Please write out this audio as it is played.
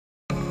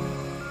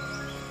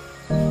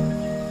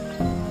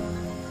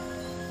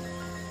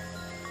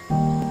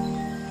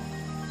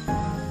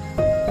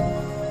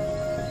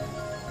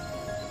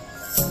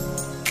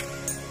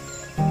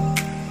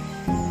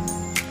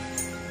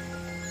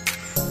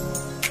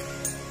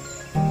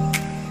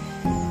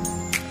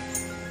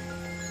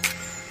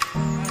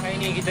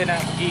kita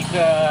nak pergi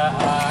ke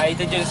air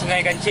terjun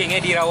Sungai Kanching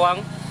di Rawang.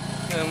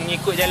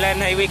 Mengikut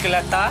jalan highway ke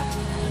Lata.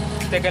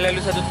 Kita akan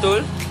lalu satu tol.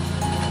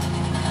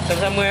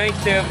 Sama-sama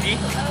kita pergi.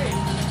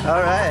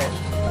 Alright.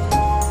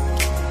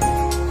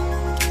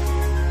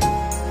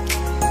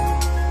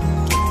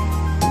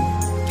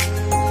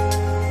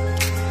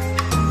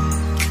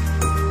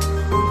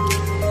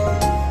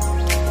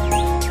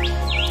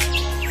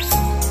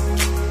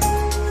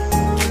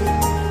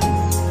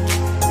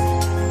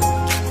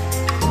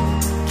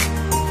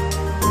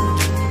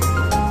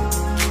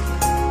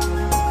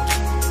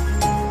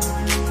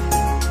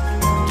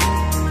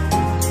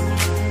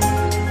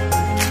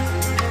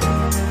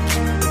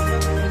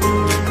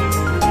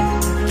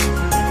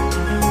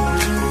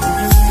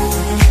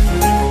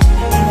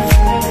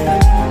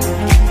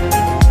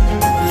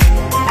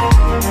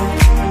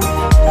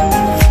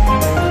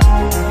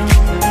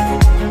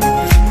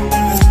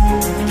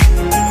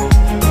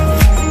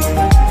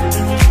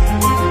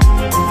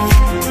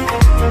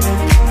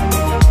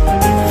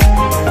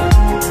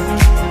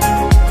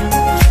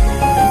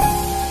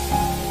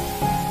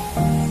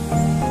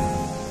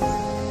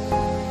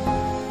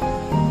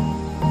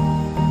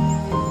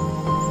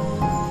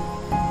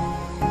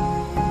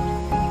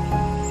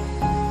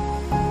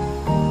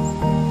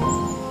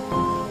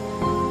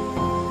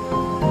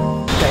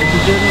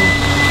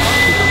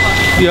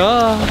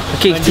 Ya.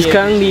 Okay, kita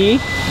sekarang ni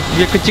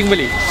dia kencing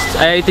balik.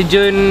 Air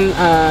terjun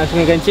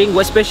Sungai Kanching.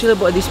 What's special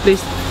about this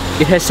place?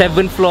 It has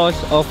 7 floors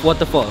of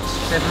waterfalls.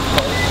 7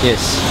 floors? Yes.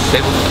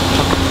 7.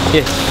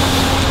 Yes.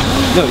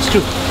 No, it's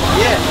true.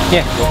 Yeah.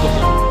 Yeah.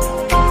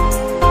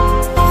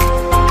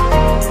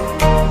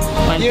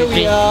 Here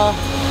we are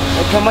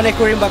at Kamal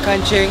Amzar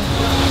Kanching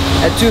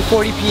at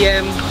 2:40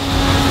 PM.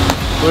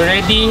 We're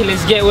ready.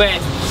 Let's get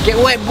wet. Let's get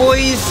wet,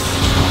 boys.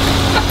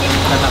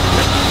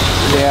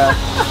 Yeah.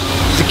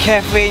 It's a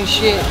cafe and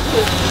shit.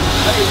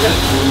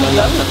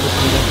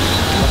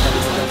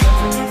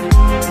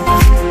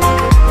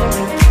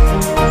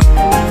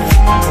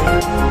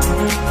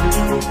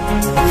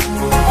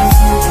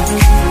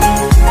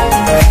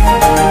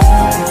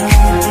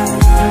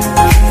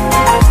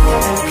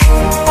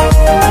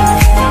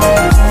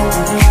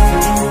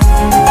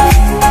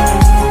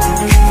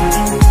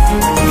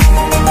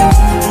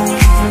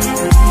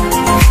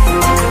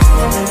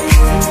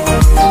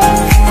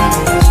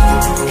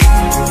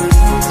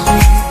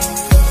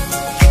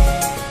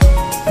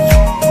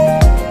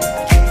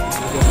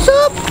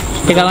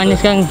 Kat mana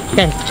sekarang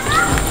kan?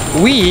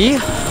 We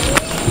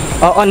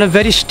are on a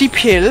very steep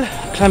hill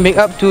climbing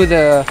up to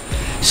the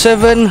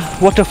 7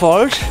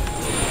 waterfalls,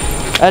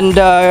 and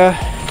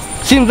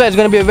seems like it's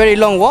going to be a very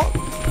long walk,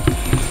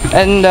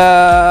 and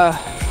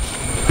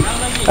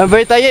I'm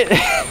very tired.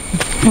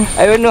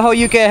 I don't know how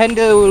you can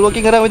handle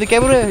walking around with the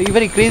camera. You're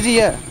very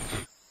crazy, yeah.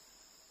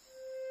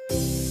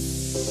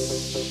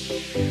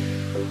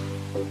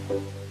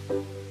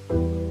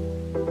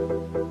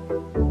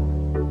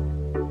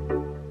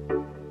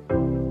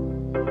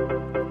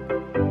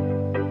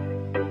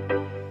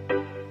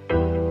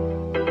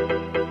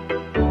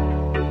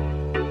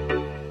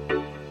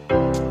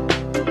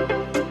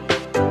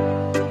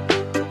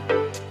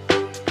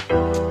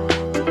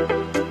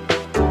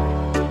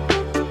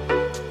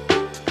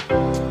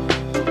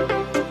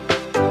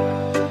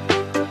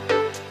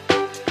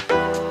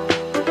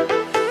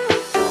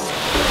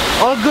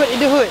 All good in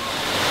the hood.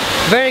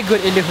 Very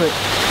good in the hood.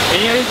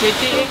 Ini ada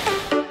cetek.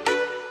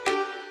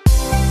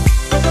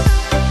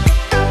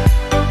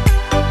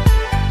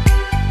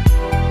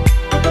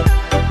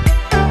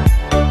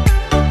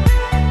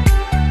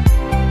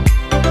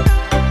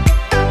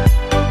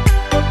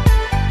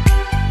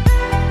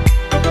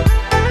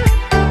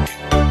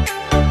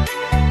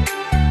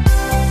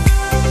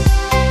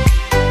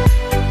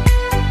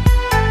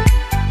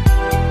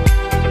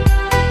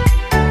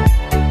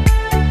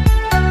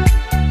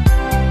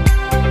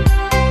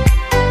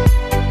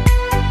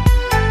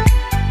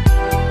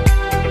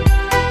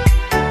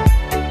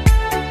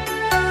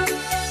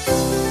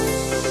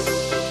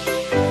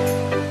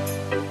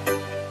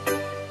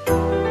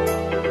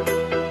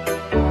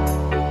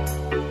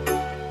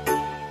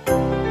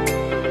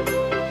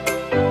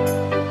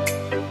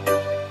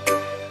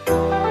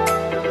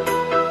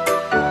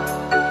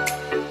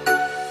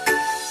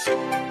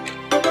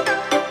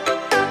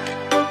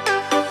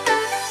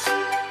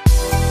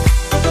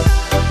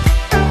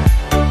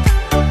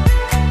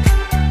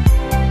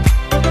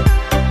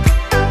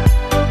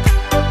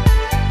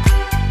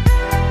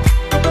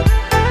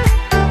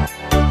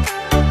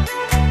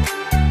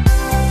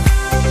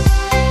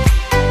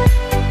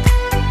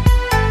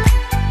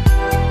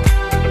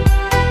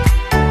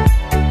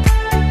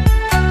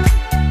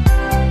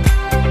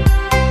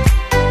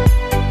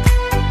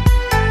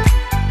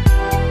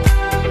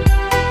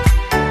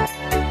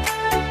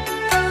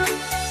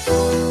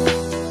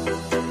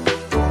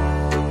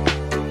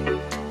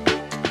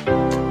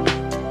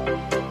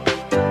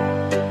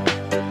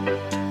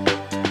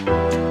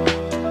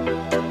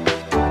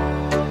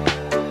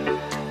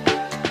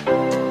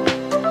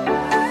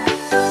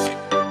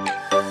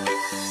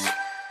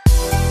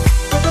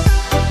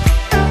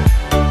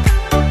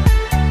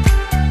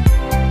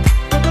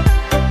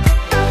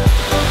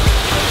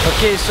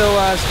 so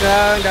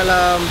sekarang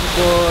dalam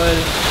pukul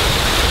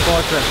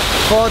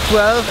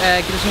 4.12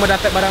 kita semua dah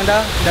pack barang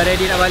dah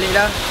ready nak balik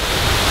dah.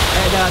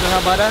 Dah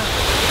sabar dah.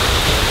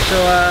 So,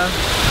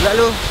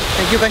 lalu,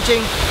 thank you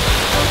Kanching.